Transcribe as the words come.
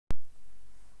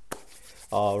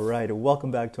All right, welcome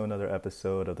back to another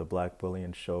episode of the Black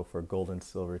Bullion Show for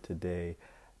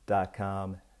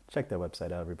goldandsilvertoday.com. Check that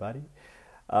website out, everybody.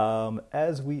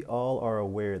 As we all are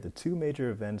aware, the two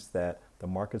major events that the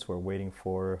markets were waiting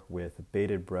for with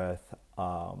bated breath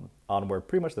onward,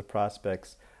 pretty much the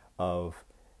prospects of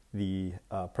the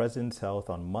president's health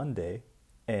on Monday,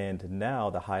 and now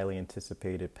the highly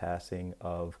anticipated passing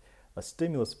of a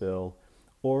stimulus bill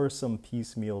or some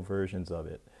piecemeal versions of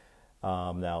it.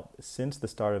 Now, since the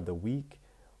start of the week,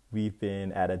 we've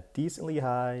been at a decently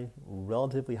high,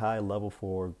 relatively high level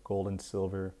for gold and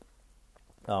silver.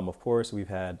 Of course, we've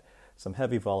had some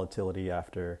heavy volatility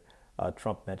after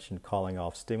Trump mentioned calling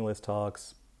off stimulus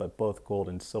talks, but both gold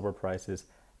and silver prices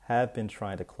have been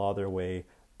trying to claw their way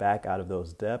back out of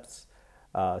those depths.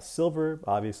 Silver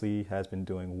obviously has been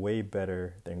doing way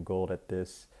better than gold at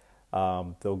this,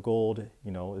 though gold,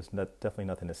 is definitely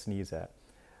nothing to sneeze at.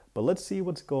 But let's see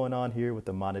what's going on here with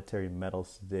the monetary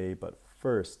metals today. But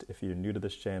first, if you're new to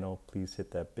this channel, please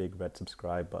hit that big red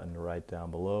subscribe button right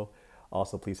down below.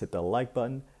 Also, please hit the like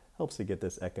button. Helps to get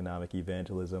this economic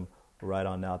evangelism right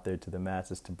on out there to the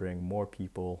masses to bring more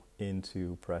people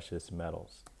into precious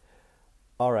metals.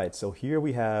 All right, so here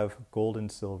we have gold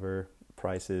and silver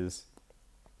prices.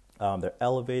 They're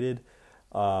elevated,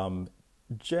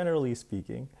 generally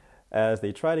speaking, as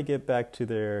they try to get back to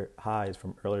their highs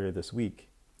from earlier this week.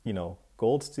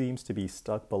 Gold seems to be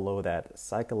stuck below that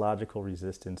psychological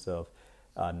resistance of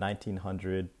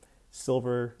 1900.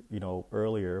 Silver,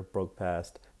 earlier broke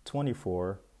past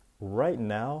 24. Right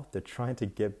now, they're trying to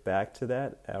get back to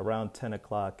that. At around 10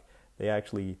 o'clock, they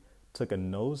actually took a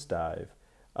nosedive,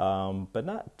 but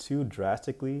not too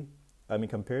drastically. I mean,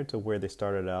 compared to where they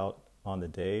started out on the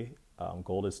day,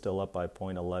 gold is still up by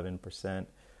 0.11%.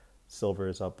 Silver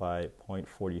is up by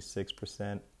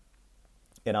 0.46%.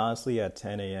 And honestly, at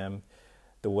 10 a.m.,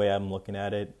 the way I'm looking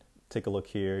at it, take a look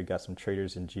here. You got some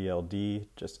traders in GLD,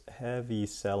 just heavy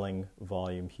selling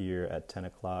volume here at 10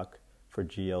 o'clock for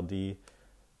GLD.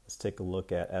 Let's take a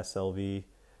look at SLV.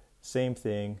 Same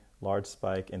thing, large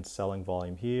spike in selling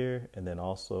volume here and then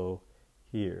also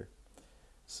here.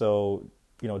 So,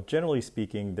 generally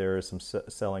speaking, there is some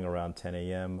selling around 10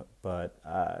 a.m., but,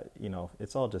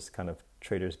 it's all just kind of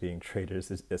traders being traders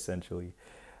essentially.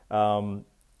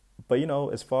 But,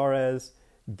 as far as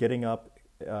getting up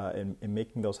and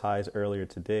making those highs earlier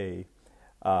today,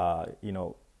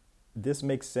 this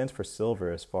makes sense for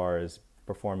silver as far as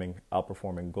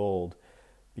outperforming gold,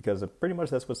 because pretty much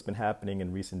that's what's been happening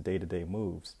in recent day-to-day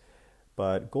moves.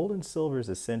 But gold and silver's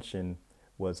ascension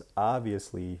was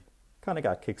obviously kind of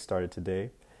got kickstarted today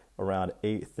around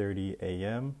 8:30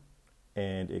 a.m.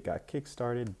 and it got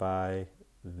kickstarted by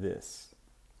this.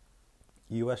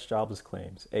 U.S. jobless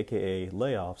claims, aka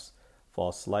layoffs,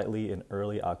 fall slightly in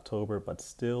early October, but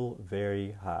still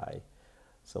very high.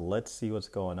 So let's see what's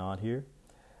going on here.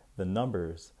 The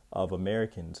numbers of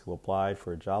Americans who applied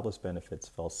for jobless benefits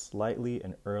fell slightly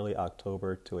in early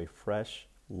October to a fresh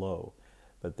low,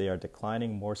 but they are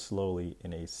declining more slowly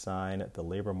in a sign the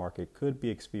labor market could be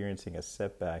experiencing a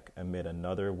setback amid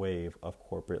another wave of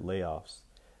corporate layoffs.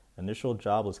 Initial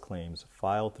jobless claims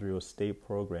filed through a state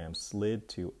program slid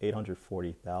to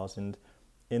 840,000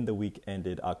 in the week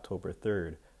ended October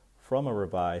 3rd, from a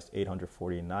revised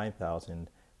 849,000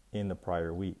 in the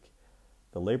prior week.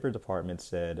 The Labor Department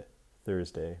said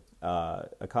Thursday.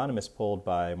 Economists polled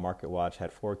by MarketWatch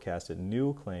had forecasted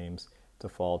new claims to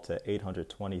fall to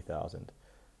 820,000.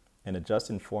 An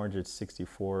adjusted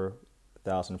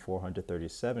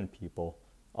 464,437 people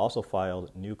also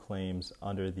filed new claims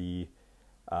under the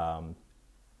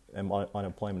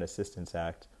Unemployment Assistance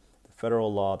Act, the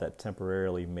federal law that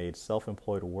temporarily made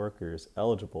self-employed workers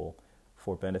eligible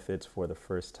for benefits for the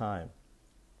first time.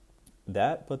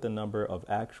 That put the number of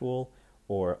actual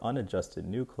or unadjusted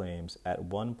new claims at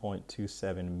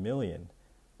 1.27 million,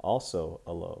 also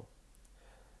a low.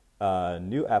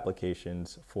 New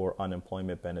applications for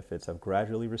unemployment benefits have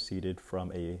gradually receded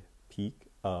from a peak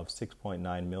of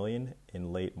 6.9 million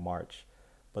in late March,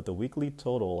 but the weekly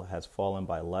total has fallen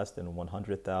by less than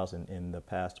 100,000 in the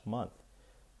past month.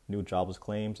 New jobless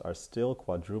claims are still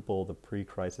quadruple the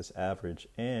pre-crisis average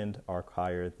and are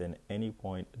higher than any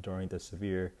point during the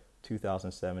severe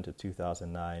 2007 to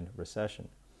 2009 recession.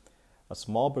 A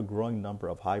small but growing number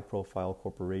of high-profile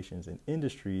corporations and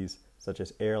industries such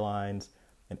as airlines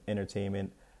and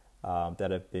entertainment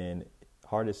that have been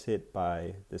hardest hit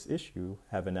by this issue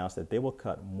have announced that they will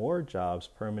cut more jobs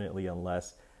permanently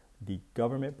unless the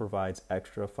government provides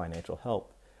extra financial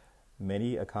help.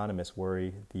 Many economists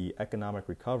worry the economic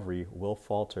recovery will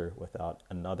falter without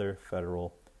another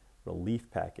federal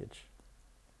relief package.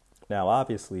 Now,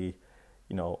 obviously,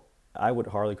 I would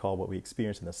hardly call what we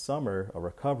experienced in the summer a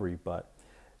recovery, but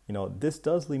this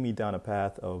does lead me down a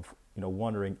path of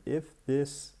wondering if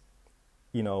this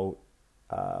you know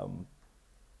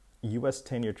U.S.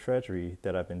 10-year Treasury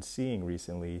that I've been seeing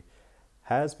recently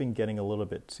has been getting a little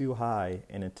bit too high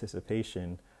in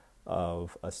anticipation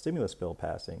of a stimulus bill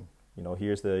passing.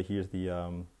 Here's the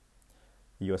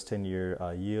U.S.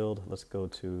 10-year yield. Let's go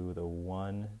to the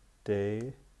 1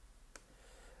 day.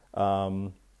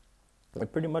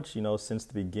 Pretty much, since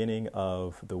the beginning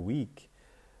of the week,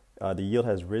 the yield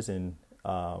has risen.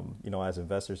 As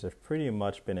investors have pretty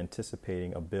much been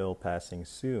anticipating a bill passing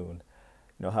soon.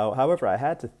 However, I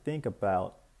had to think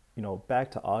about, back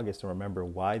to August and remember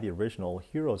why the original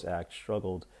HEROES Act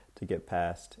struggled to get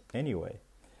passed anyway.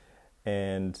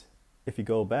 And if you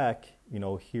go back,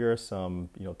 here are some,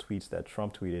 tweets that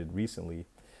Trump tweeted recently.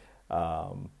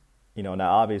 Now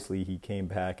obviously he came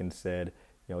back and said,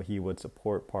 he would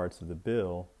support parts of the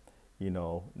bill,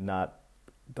 not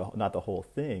the whole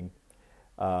thing.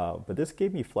 But this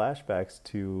gave me flashbacks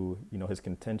to, his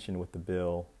contention with the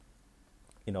bill,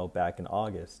 back in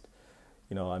August.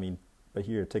 But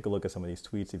here, take a look at some of these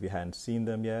tweets if you hadn't seen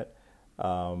them yet.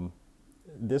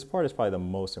 This part is probably the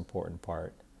most important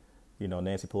part.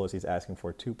 Nancy Pelosi is asking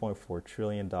for $2.4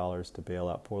 trillion to bail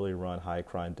out poorly run, high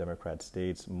crime Democrat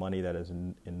states, money that is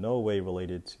in no way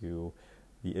related to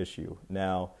the issue.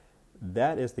 Now,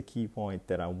 that is the key point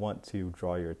that I want to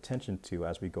draw your attention to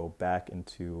as we go back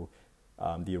into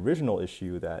the original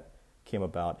issue that came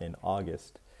about in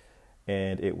August.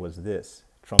 And it was this.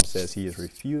 Trump says he is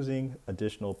refusing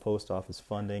additional post office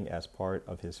funding as part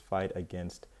of his fight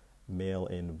against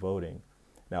mail-in voting.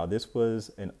 Now, this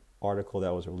was an article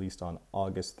that was released on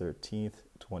August 13th,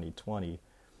 2020.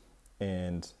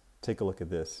 And take a look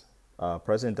at this.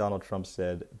 President Donald Trump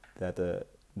said that the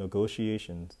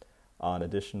negotiations on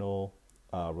additional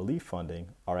relief funding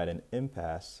are at an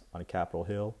impasse on Capitol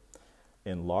Hill,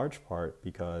 in large part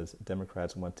because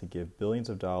Democrats want to give billions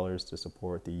of dollars to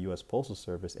support the U.S. Postal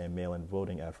Service and mail-in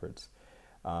voting efforts.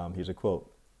 Here's a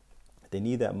quote. They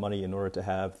need that money in order to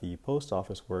have the post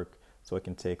office work so it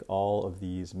can take all of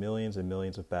these millions and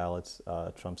millions of ballots,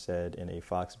 Trump said in a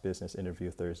Fox Business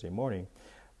interview Thursday morning.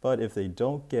 But if they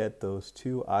don't get those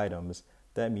two items,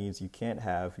 that means you can't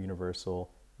have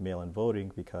universal mail-in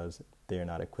voting because they're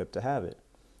not equipped to have it.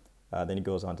 Then he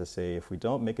goes on to say, if we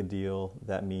don't make a deal,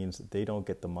 that means they don't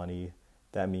get the money.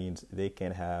 That means they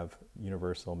can't have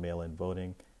universal mail-in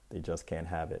voting. They just can't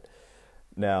have it.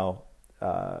 Now,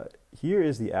 here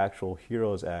is the actual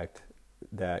HEROES Act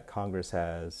that Congress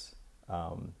has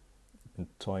been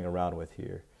toying around with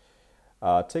here.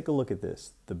 Take a look at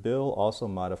this. The bill also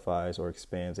modifies or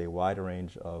expands a wide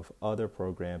range of other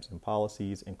programs and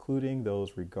policies, including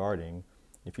those regarding,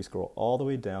 if you scroll all the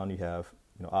way down, you have,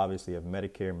 obviously you have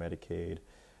Medicare, Medicaid,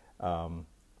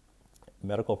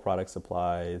 medical product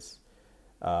supplies,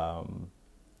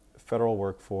 federal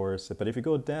workforce. But if you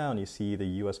go down, you see the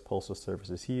U.S. Postal Service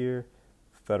is here,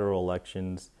 federal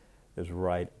elections is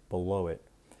right below it.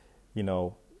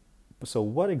 So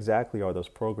what exactly are those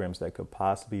programs that could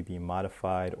possibly be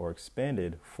modified or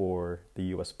expanded for the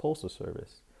U.S. Postal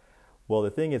Service? Well, the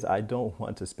thing is, I don't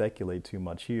want to speculate too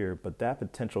much here, but that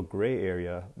potential gray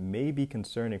area may be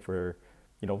concerning for,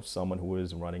 someone who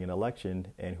is running an election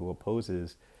and who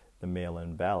opposes the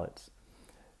mail-in ballots.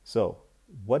 So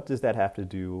what does that have to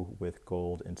do with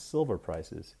gold and silver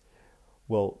prices?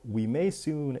 Well, we may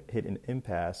soon hit an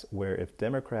impasse where if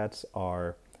Democrats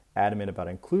are adamant about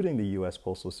including the U.S.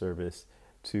 Postal Service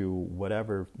to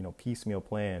whatever piecemeal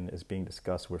plan is being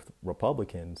discussed with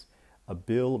Republicans, a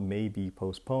bill may be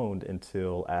postponed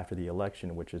until after the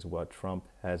election, which is what Trump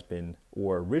has been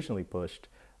or originally pushed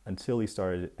until he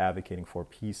started advocating for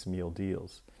piecemeal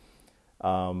deals.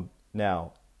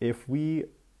 Now, if we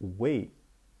wait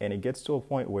and it gets to a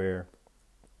point where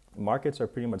markets are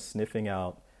pretty much sniffing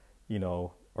out,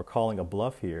 or calling a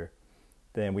bluff here,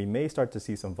 then we may start to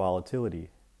see some volatility.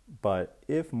 But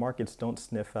if markets don't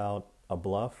sniff out a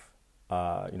bluff,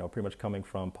 pretty much coming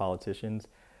from politicians,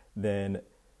 then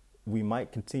we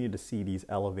might continue to see these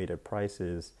elevated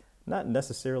prices, not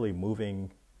necessarily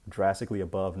moving drastically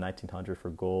above $1,900 for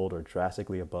gold or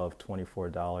drastically above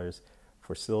 $24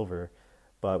 for silver,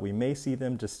 but we may see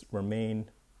them just remain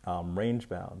range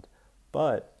bound.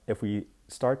 But if we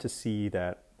start to see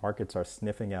that markets are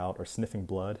sniffing out or sniffing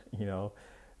blood,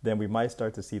 then we might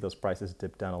start to see those prices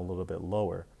dip down a little bit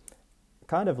lower.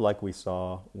 Kind of like we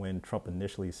saw when Trump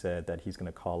initially said that he's going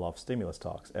to call off stimulus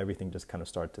talks. Everything just kind of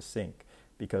started to sink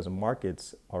because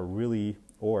markets are really,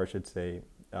 or I should say,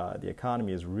 the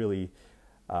economy is really,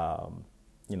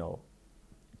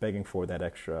 begging for that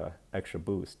extra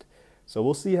boost. So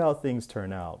we'll see how things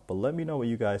turn out. But let me know what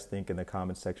you guys think in the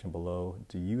comment section below.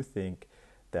 Do you think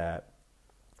that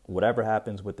whatever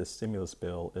happens with the stimulus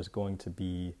bill is going to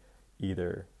be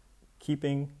either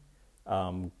keeping,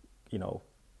 well,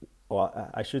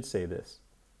 I should say this.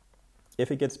 If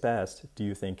it gets passed, do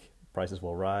you think prices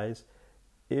will rise?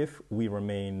 If we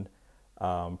remain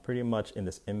pretty much in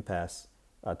this impasse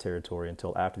territory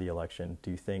until after the election,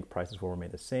 do you think prices will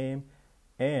remain the same?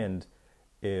 And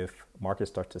if markets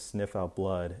start to sniff out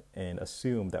blood and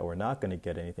assume that we're not going to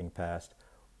get anything passed,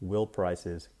 will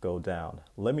prices go down?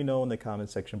 Let me know in the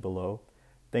comment section below.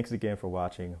 Thanks again for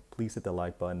watching. Please hit the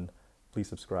like button. Please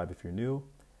subscribe if you're new.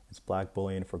 It's Black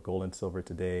Bullion for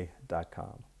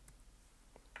goldandsilvertoday.com.